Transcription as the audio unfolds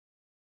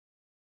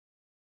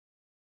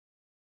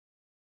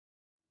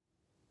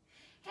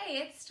Hey,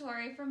 it's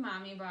Tori from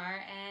Mommy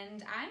Bar,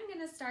 and I'm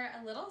going to start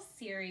a little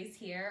series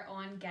here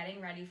on getting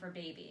ready for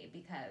baby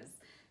because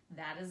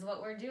that is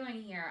what we're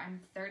doing here. I'm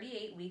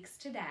 38 weeks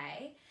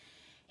today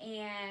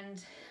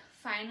and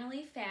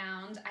finally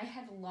found I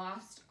had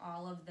lost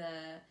all of the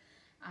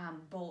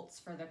bolts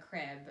for the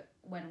crib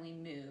when we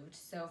moved.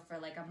 So for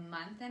like a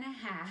month and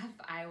a half,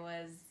 I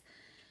was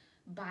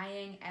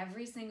buying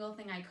every single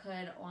thing I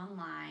could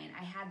online.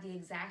 I had the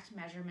exact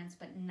measurements,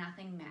 but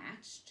nothing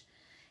matched.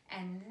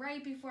 And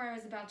right before I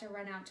was about to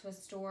run out to a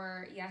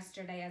store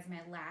yesterday as my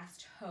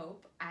last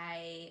hope,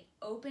 I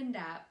opened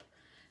up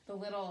the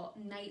little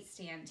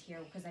nightstand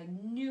here because I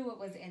knew it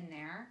was in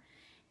there.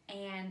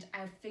 And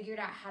I figured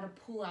out how to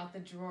pull out the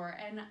drawer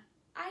and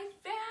I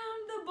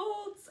found the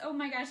bolts. Oh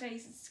my gosh, I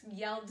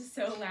yelled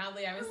so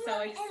loudly. I was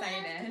so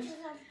excited.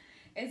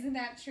 Isn't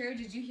that true?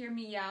 Did you hear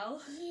me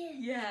yell?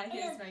 Yeah,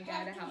 here's my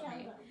guy to help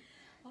me.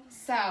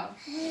 So,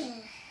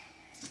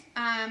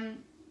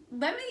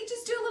 let me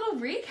just do a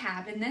little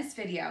recap in this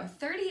video.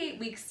 38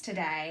 weeks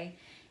today,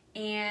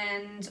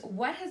 and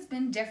what has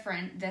been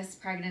different this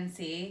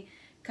pregnancy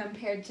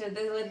compared to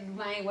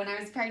when I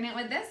was pregnant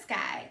with this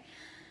guy.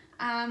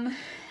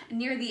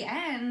 Near the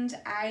end,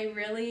 I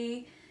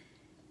really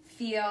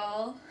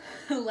feel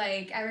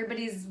like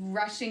everybody's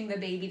rushing the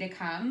baby to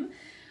come,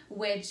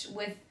 which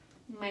with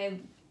my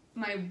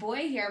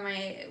boy here,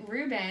 my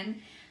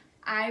Reuben,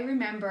 I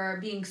remember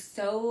being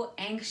so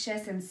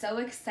anxious and so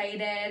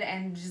excited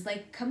and just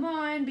like, come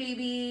on,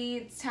 baby,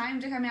 it's time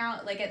to come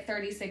out, like at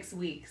 36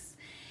 weeks.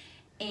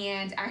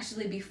 And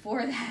actually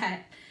before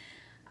that,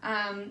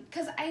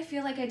 because I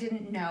feel like I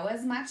didn't know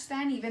as much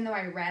then, even though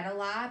I read a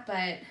lot,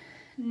 but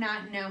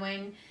not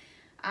knowing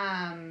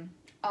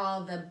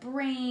all the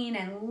brain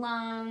and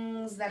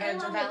lungs that are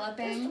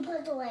developing. Just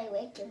to put away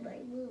in my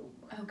room.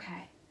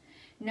 Okay.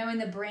 Knowing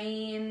the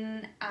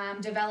brain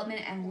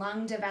development and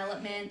lung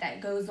development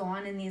that goes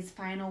on in these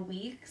final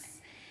weeks.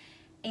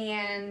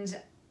 And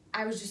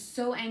I was just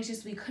so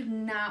anxious. We could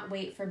not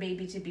wait for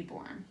baby to be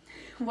born.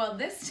 Well,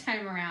 this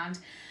time around,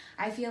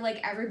 I feel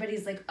like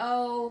everybody's like,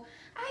 oh,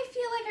 I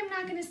feel like I'm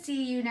not going to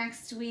see you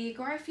next week,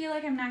 or I feel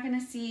like I'm not going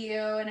to see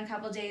you in a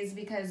couple days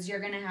because you're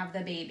going to have the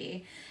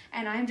baby.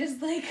 And I'm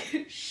just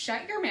like,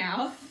 shut your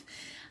mouth.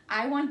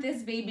 I want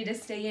this baby to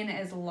stay in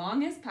as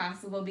long as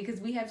possible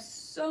because we have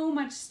so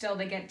much still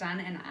to get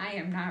done and I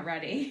am not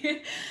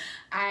ready.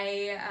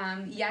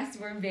 Yes,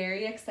 we're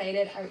very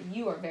excited.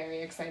 You are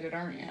very excited,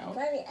 aren't you?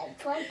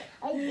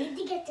 I need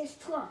to get this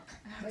trunk.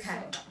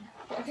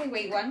 Okay,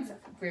 wait one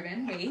second.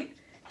 Ruben, wait.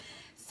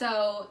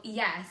 So,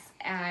 yes,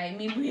 I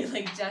mean,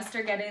 we just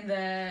are getting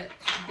the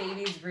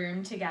baby's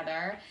room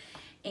together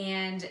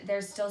and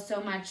there's still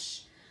so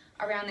much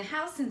around the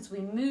house since we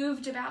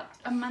moved about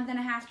a month and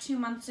a half, 2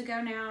 months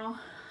ago now,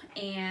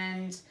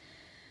 and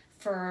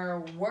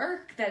for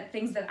work,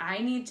 things that I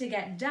need to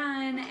get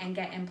done and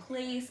get in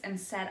place and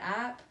set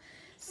up.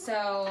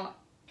 So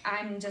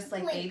I'm just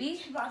like,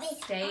 baby,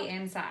 stay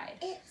inside.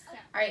 All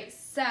right,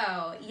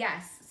 so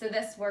yes,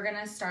 we're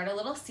gonna start a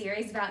little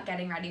series about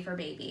getting ready for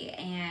baby,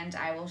 and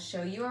I will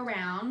show you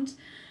around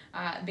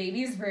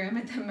baby's room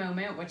at the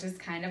moment, which is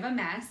kind of a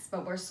mess,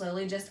 but we're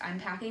slowly just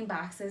unpacking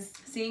boxes,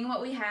 seeing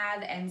what we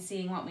have and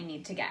seeing what we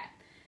need to get.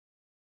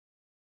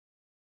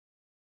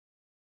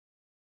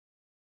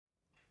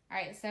 All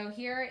right, so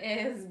here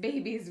is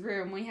baby's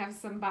room. We have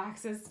some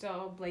boxes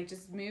still, Blake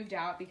just moved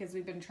out because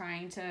we've been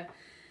trying to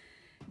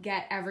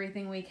get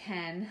everything we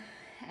can,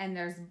 and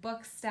there's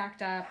books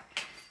stacked up,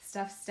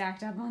 stuff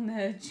stacked up on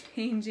the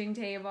changing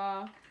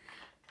table.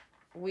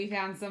 We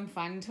found some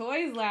fun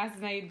toys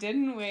last night,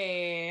 didn't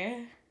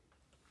we?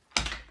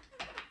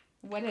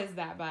 What is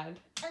that, bud?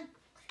 A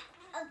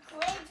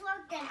clay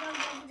truck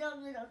that goes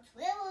with a little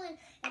swivel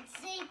and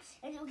sing,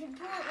 and you can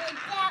pull it like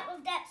that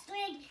with that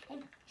string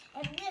and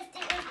lift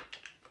it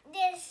with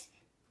this,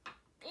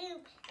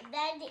 and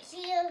bend it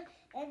here,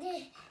 and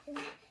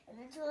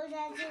the toy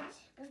has it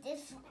with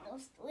this little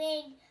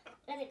string,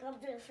 and it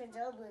comes with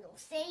a little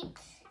seat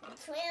and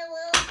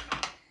trailer.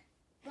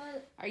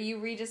 Are you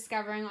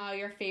rediscovering all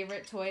your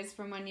favorite toys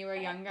from when you were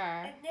younger?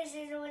 And this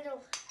is a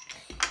little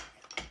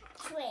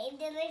train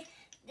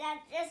that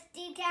just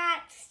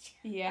detached.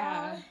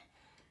 Yeah.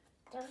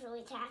 Just really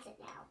attach it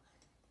now.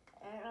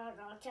 And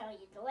I'll tell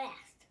you the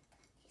rest.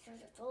 These are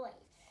the toys.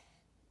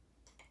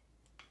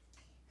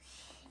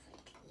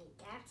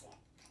 That's it.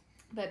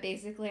 But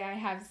basically I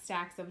have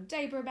stacks of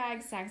diaper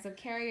bags, stacks of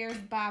carriers,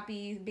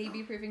 boppy,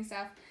 baby-proofing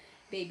stuff,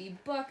 baby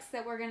books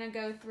that we're going to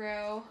go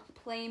through,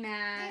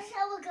 playmat. This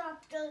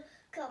helicopter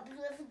comes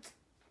with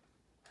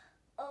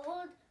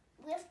old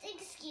lifting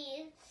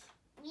skis,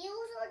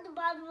 wheels on the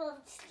bottom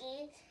of the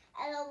ski,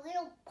 and a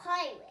little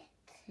pilot.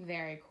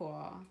 Very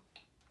cool.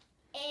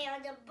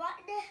 And a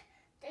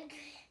button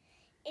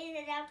in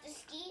and out the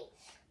ski,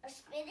 a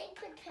spinning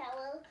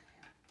propeller,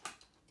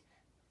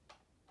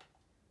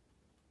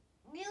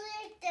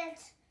 music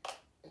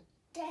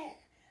that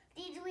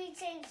needs to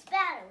recharge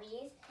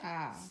batteries.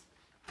 Ah.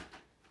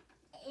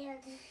 And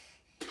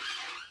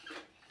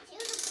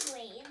here's a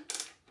plane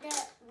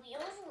that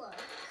wheels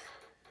work.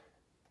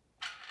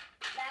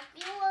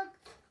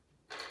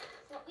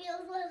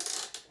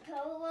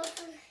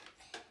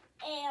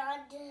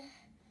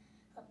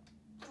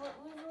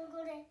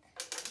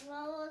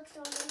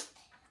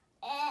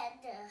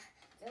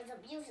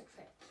 music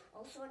thing.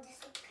 Also on this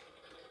look.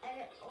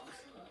 And it also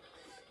looks.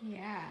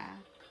 Yeah.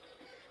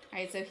 All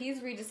right, so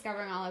he's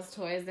rediscovering all his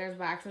toys. There's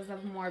boxes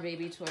of more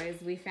baby toys.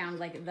 We found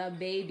like the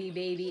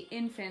baby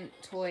infant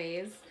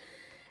toys,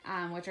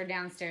 which are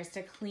downstairs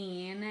to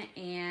clean,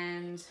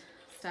 and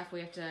stuff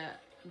we have to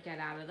get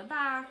out of the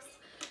box.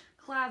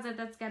 Closet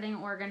that's getting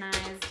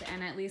organized,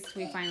 and at least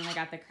we finally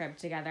got the crib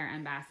together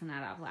and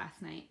bassinet up last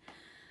night.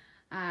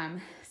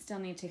 Still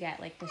need to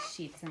get like the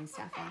sheets and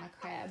stuff in the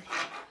crib.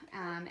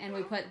 And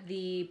we put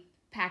the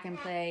pack and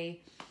play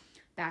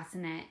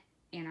bassinet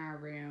in our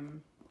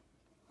room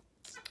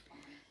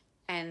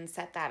and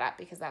set that up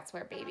because that's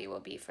where baby will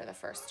be for the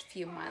first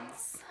few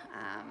months,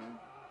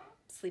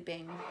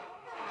 sleeping,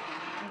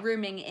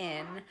 rooming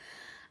in.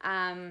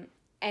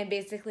 And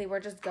basically we're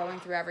just going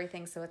through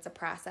everything, so it's a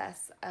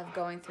process of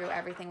going through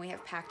everything we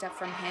have packed up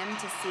from him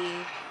to see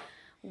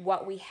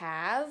what we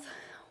have,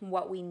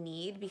 what we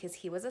need, because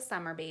he was a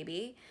summer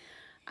baby.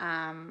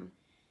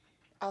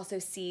 Also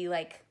see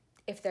like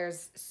if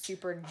there's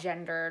super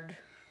gendered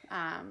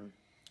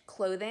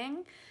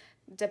clothing,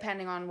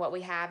 depending on what we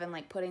have, and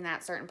like putting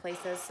that certain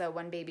places so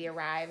when baby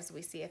arrives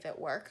we see if it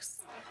works,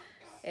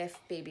 if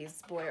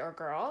baby's boy or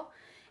girl.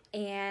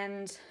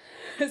 And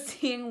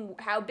seeing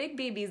how big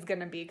baby's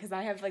gonna be, because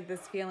I have like this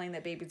feeling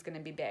that baby's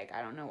gonna be big.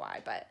 I don't know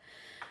why, but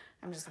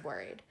I'm just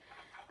worried.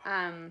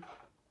 And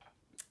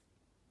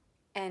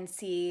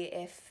see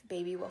if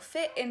baby will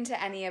fit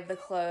into any of the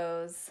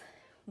clothes,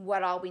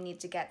 what all we need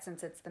to get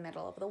since it's the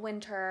middle of the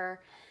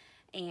winter,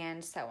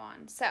 and so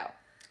on. So,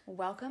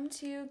 welcome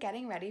to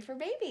getting ready for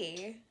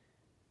baby.